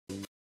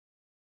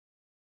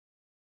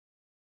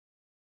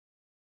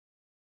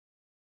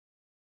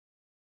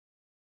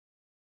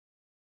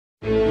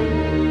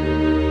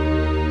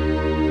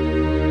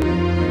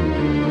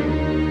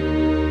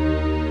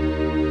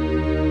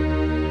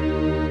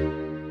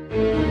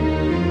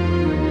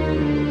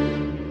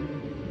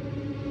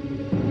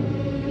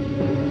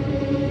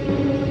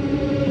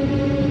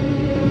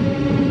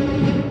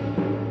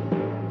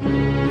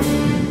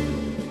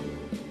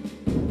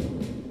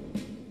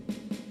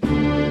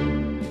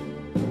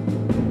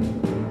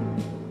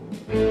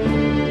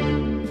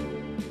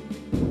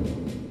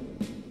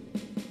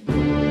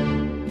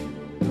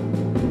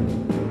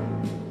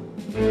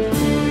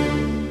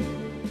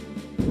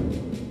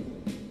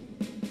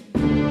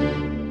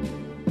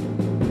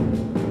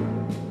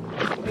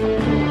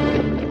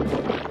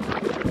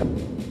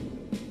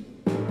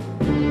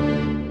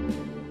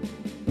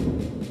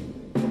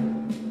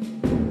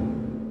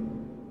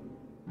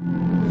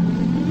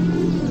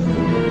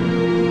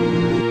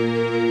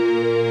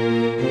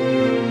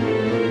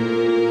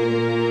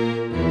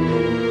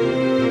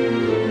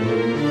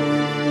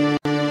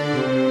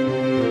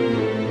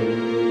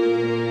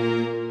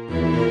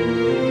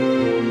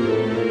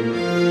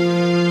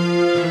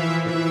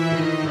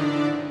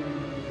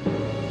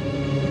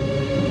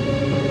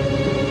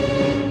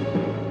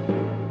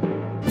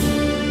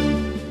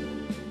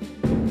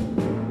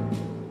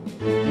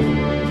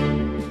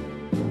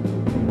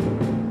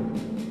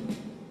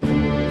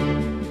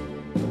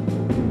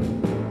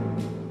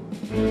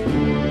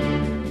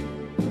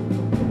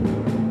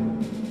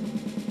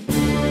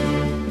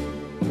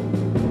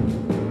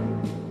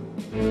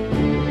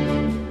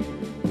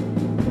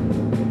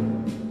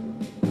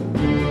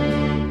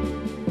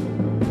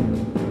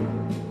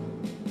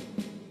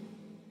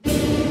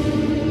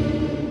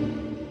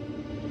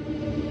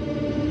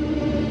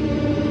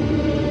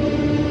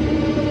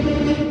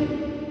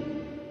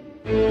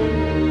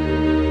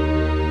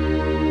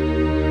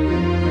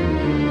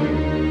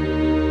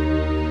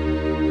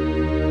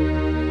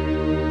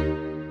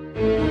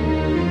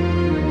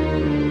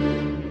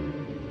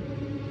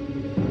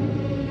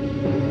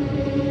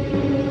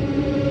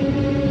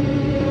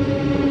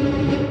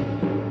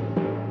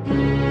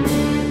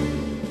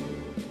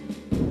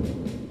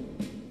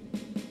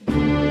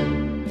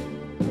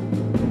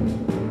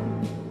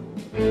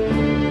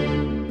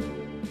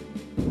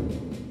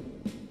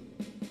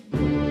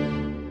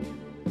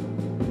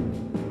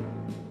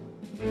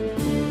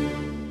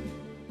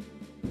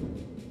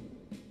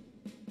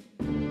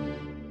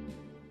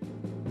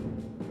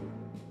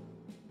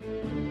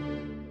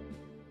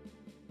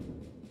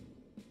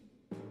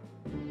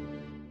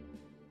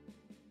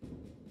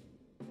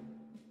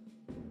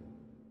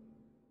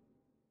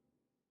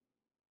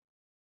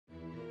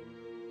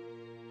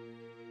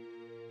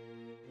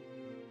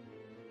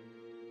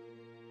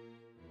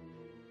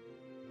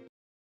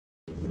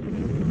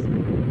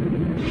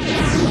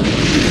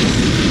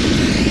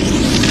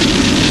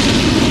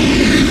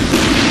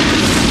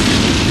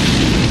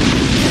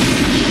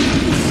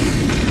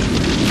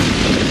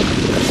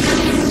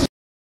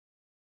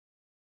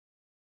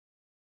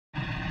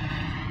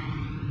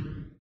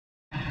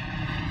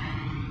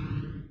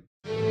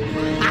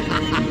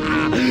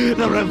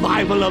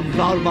revival of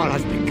Valmar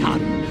has begun.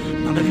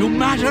 None of you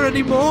matter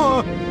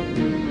anymore.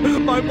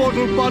 My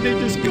mortal body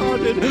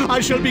discarded, I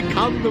shall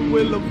become the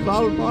will of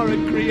Valmar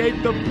and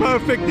create the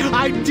perfect,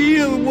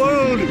 ideal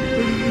world.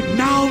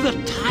 Now the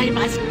time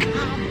has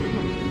come.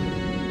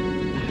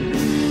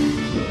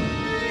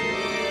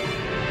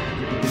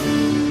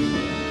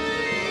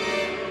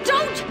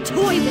 Don't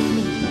toy with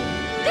me.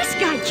 This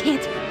guy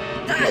can't...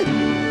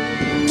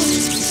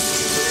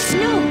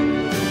 No.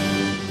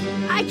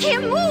 I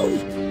can't move.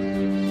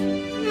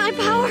 My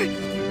power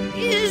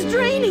is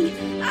draining.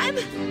 I'm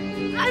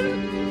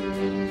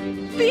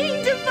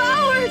being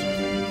devoured!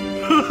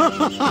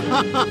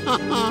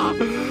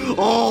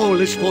 All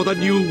is for the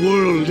new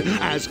world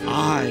as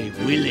I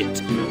will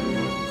it.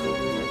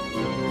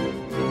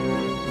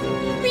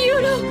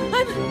 Ryudo,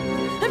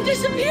 I'm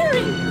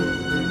disappearing!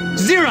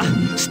 Zira,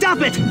 stop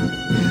it!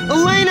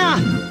 Elena!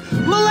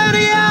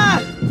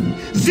 Millennia!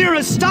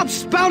 Zira, stop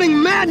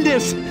spouting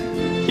madness!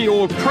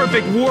 Your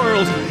perfect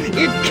world,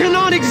 it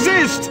cannot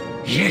exist!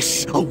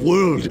 Yes, a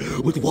world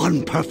with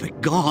one perfect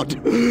God.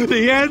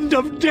 The end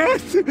of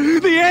death.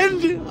 The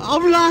end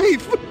of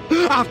life.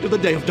 After the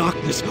day of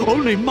darkness,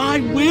 only my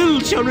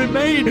will shall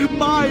remain.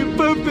 My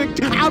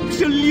perfect,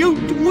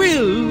 absolute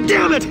will.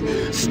 Damn it!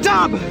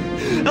 Stop!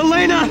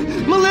 Elena!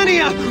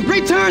 Millennia!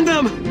 Return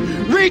them!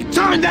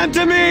 Return them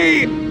to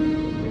me!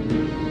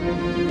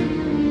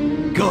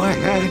 Go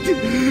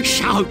ahead.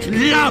 Shout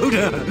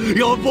louder.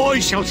 Your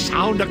voice shall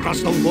sound across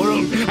the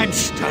world and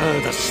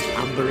stir the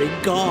slumbering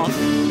God.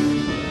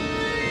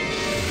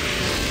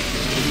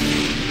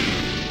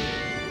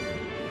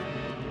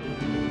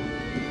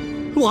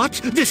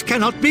 What? This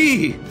cannot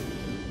be!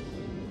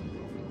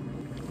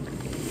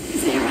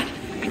 Zara,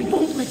 I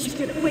won't let you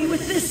get away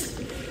with this!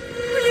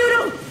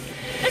 Ryudo!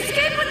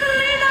 Escape with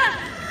Elena!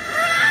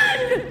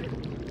 Run!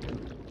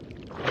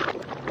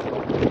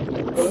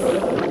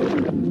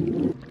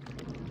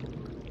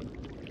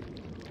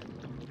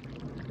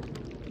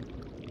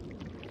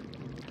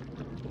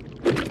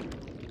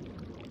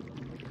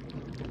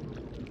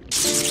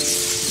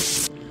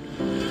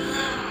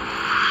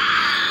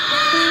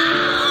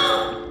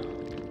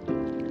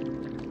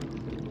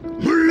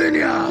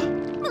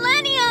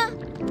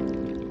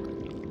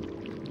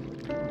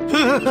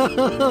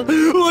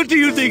 What do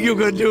you think you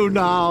can do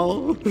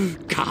now?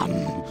 Come,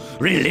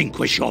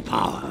 relinquish your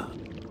power.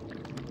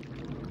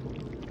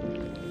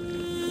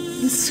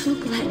 I'm so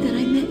glad that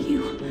I met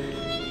you.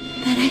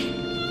 That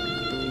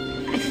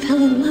I fell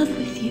in love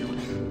with you.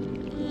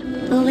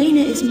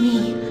 Elena is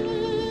me.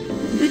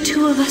 The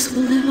two of us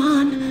will live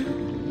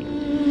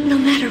on, no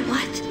matter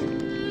what.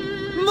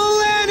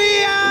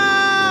 Millennia!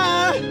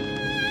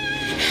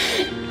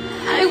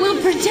 I will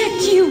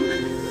protect you.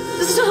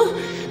 So...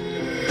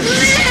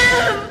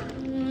 live!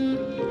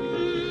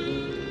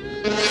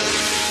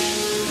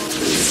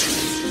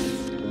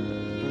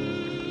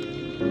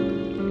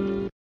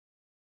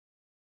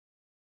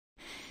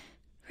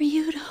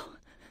 Ryudo,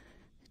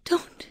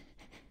 don't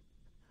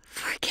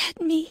forget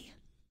me.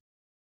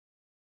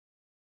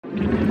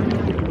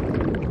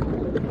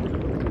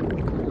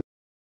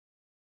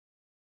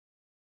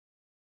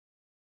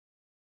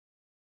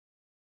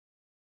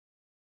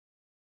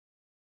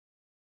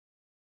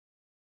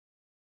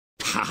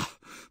 Pah!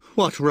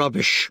 What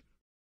rubbish!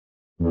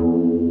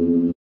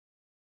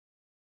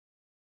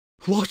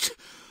 What?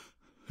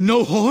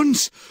 No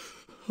horns?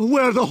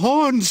 Where are the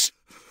horns?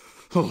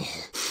 Oh,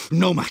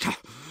 no matter.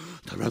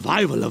 The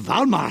revival of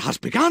Valmar has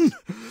begun.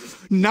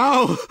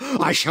 Now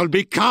I shall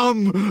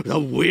become the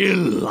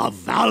will of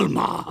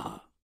Valmar.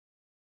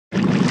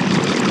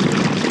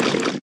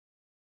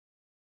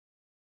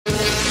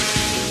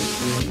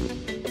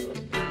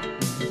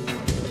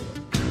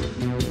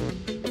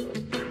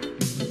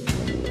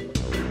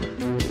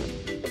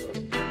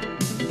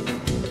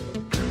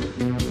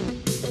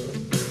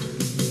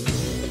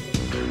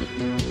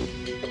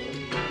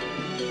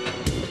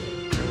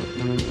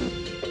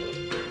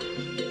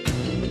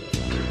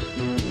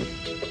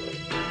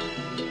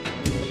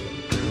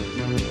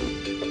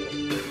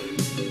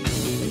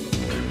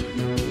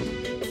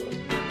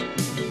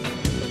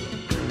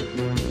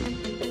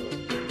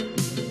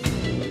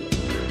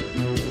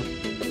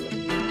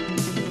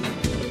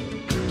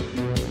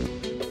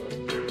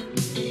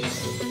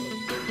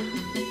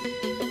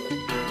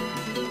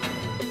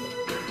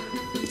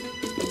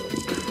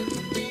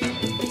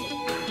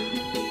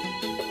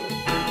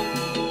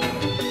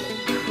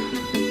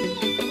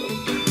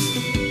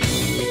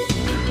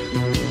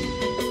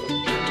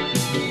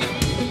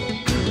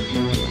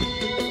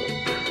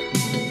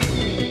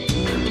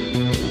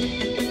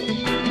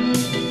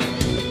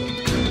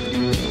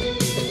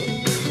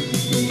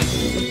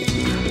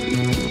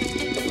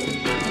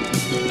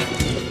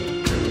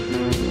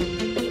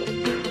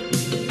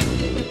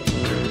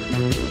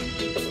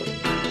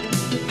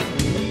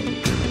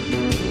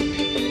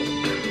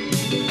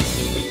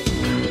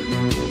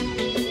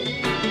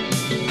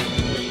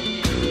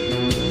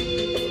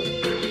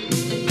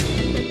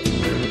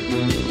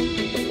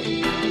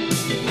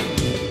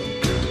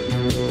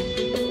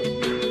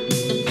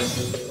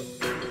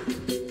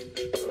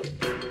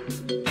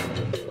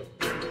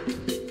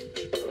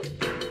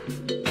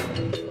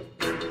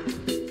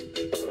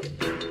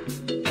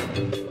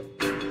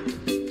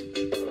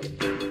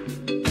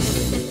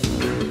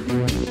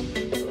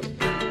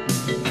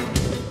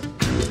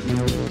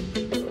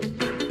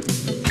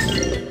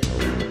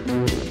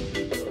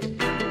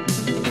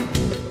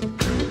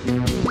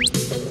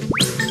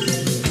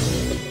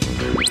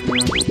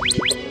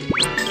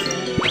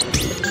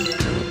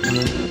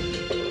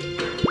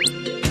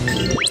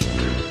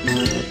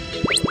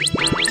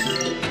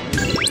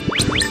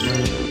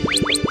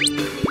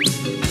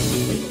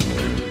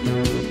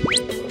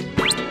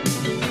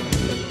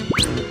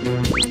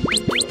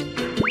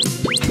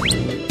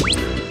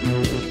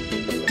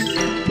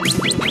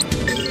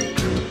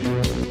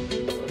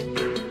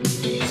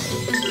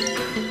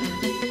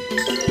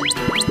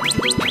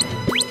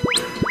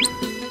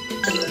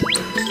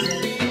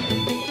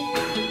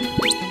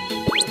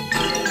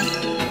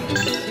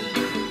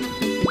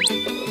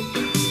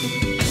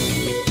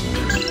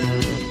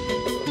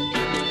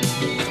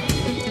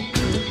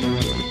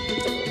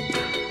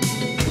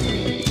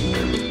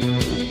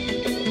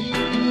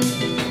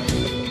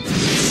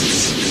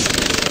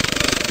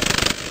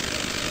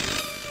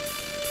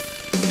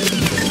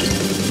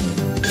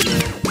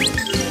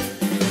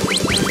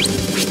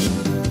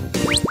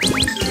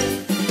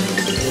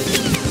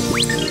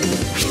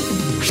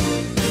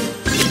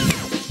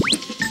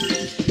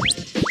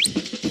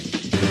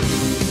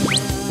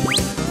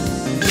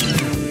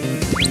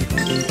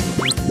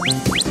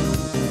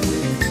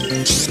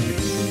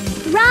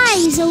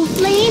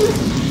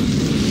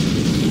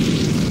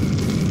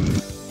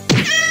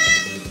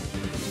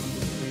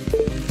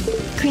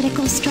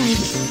 critical strike.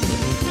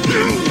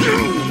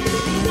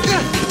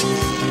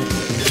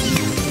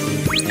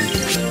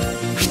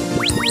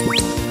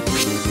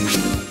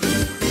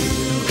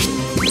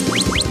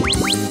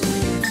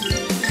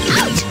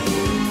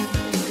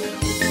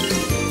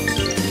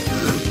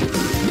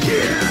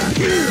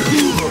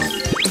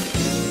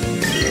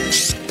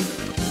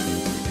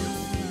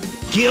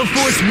 Gale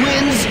Force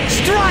wins!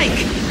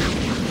 Strike!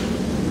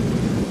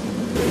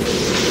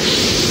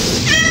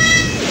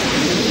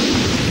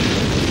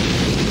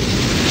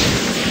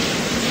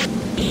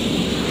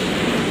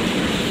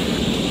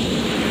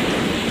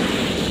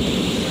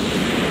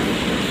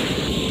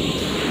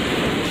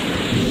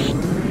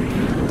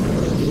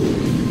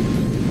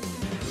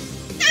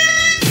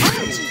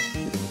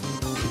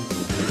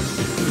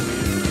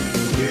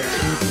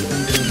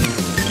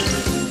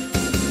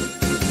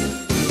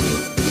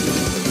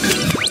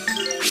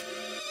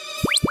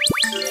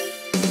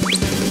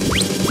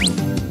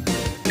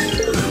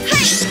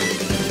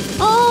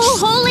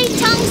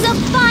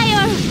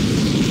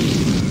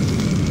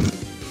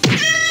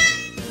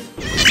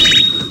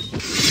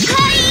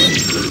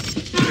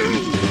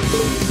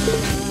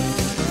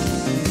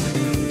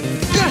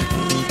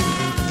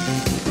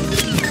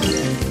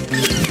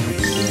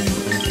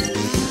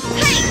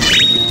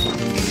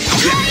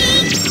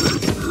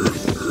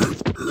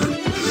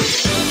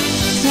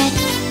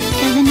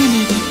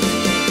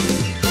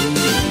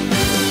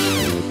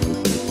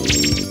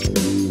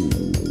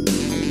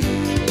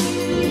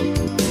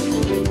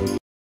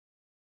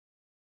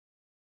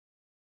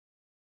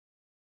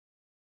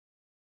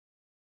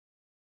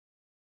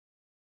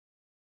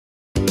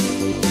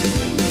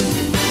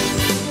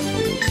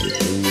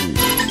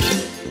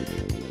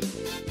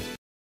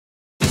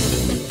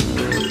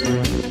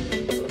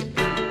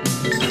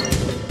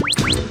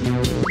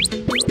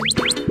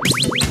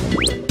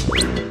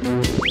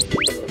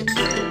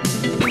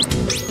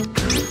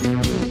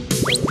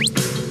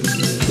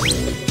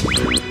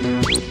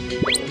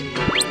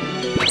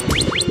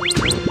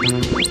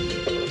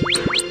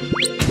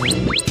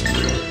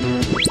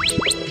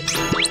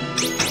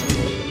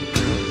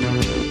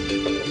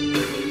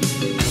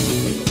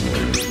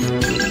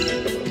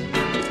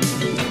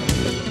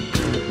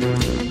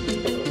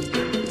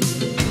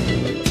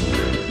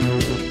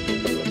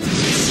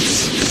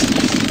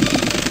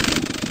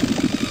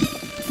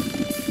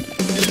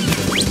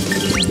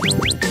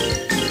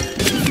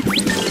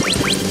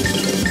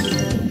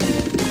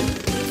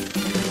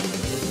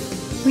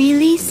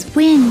 Release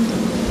wind.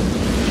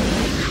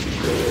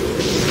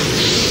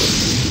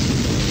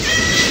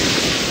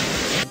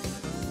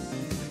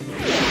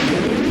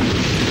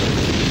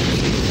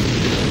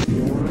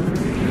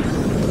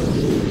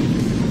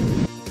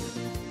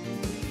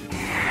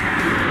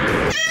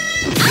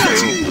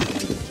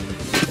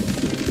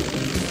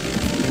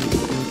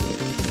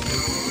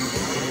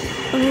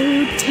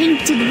 Oh,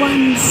 tainted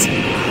ones,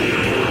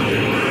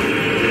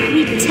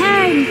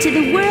 return to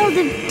the world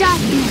of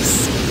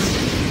darkness.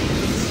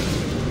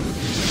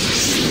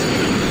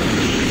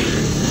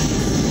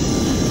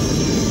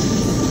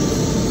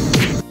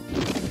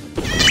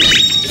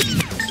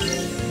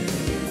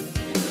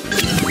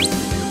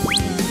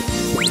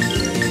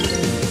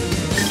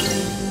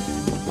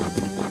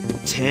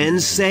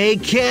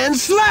 Tensei can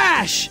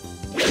slash!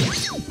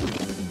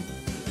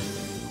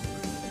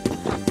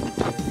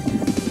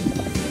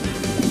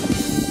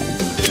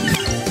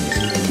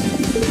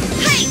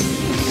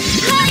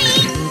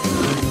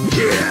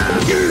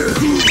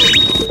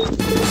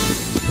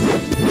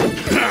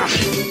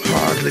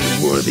 Hardly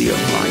worthy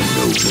of my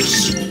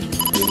notice.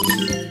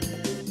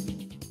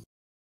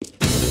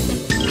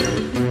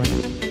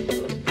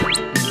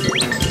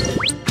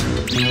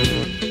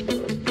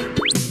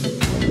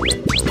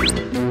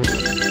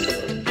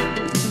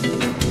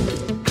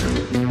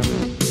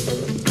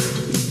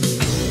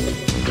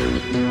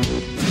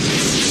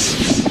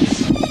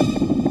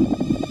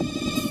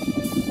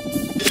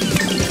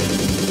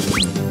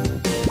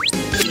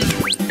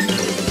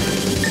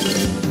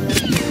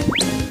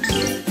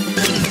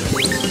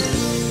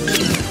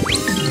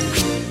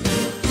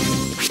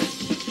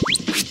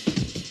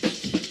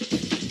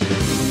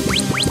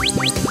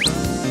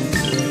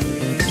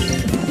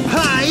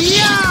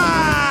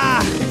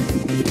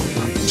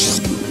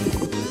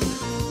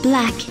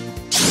 Black.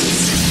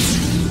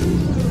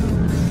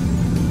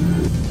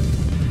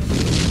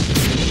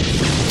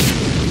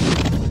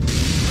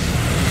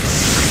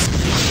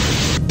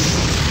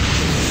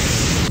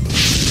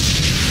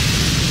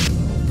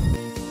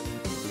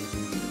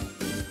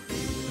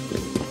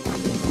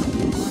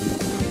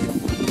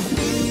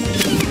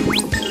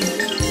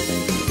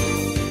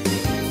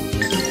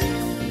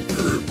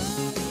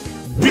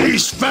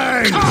 Beast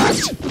Fang!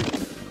 Cut!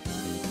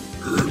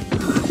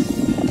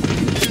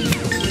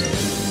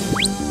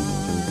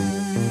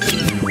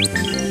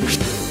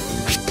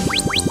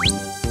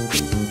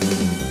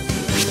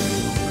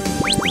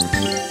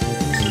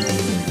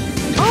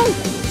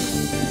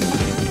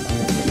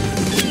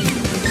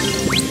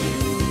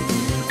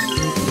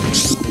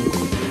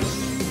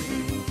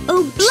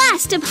 Oh,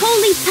 blast of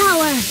holy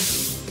power!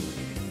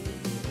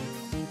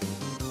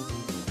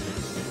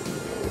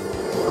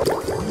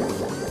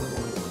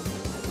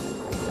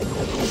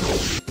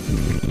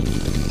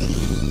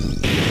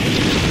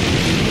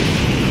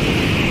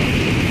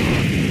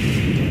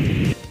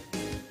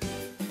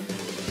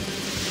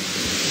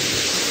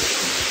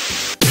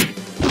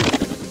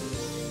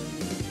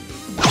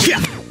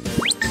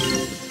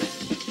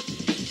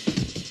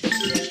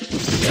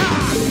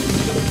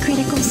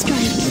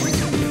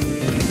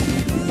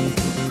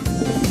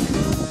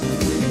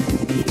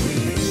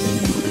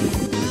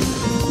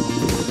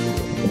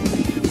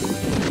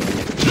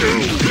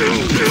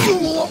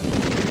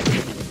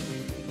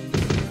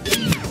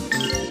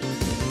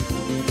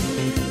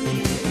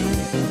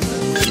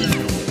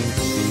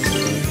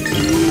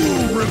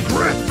 You'll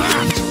regret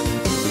that!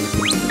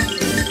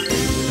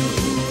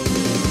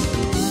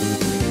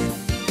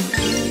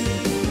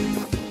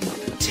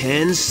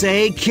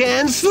 Tensei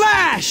can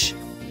slash!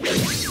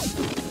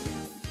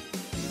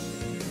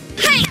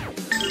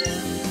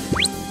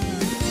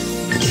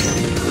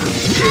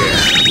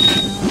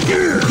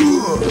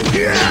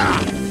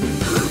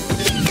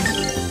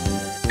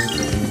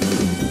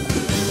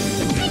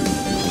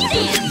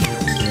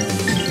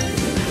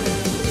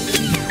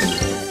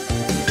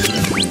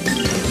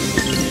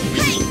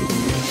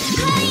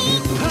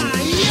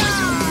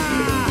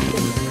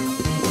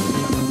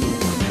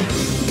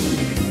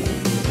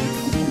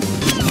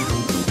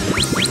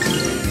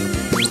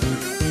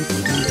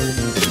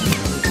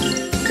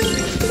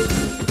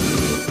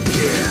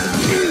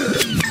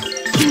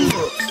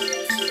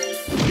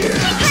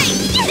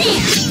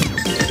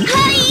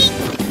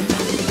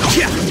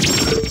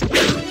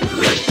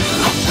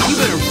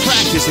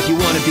 If you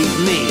want to beat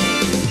me.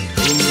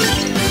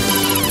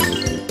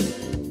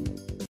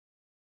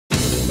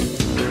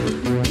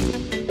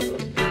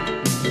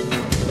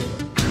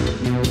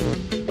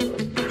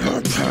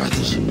 Our path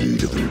is in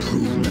need of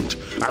improvement.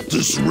 At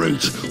this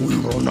rate, we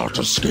will not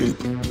escape.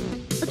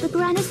 But the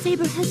Grandia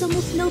Saber has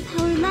almost no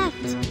power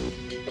left.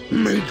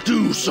 Make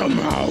do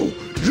somehow.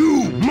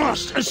 You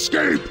must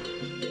escape!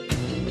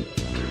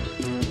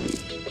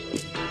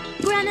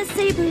 Grandia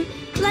Saber,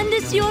 lend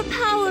us your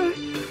power.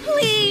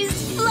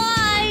 Please,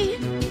 fly!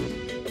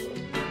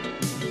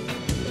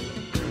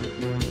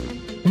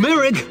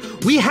 Mareg,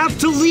 we have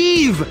to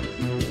leave!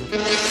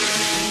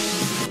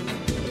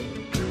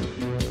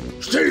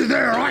 Stay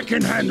there, I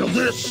can handle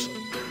this!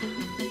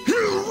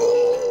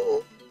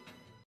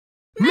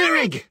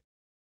 Mareg!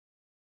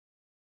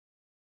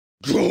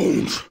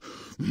 Don't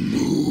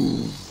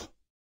move.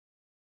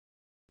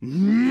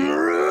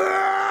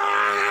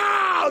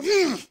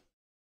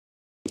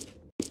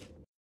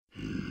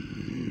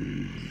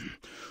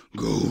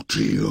 Go,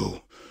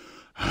 Tio.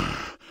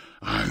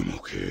 I'm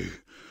okay.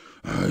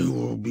 I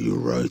will be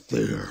right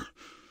there.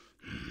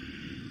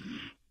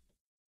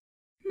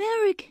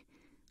 Mareg,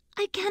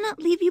 I cannot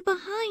leave you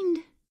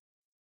behind.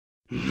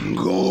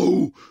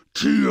 Go,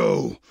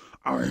 Tio.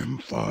 I am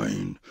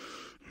fine.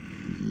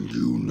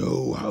 You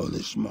know how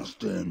this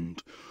must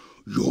end.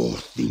 You're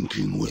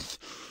thinking with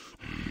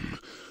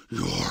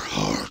your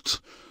heart.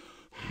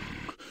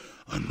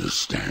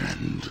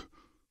 Understand?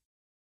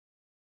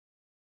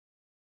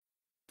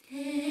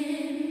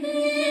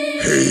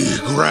 Hey,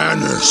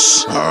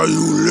 Granus, are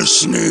you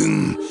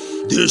listening?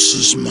 This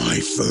is my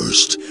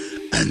first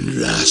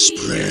and last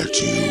prayer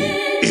to you.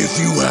 If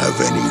you have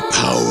any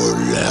power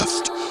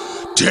left,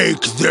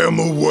 take them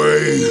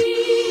away.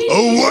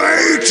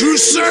 Away to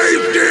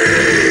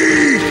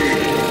safety!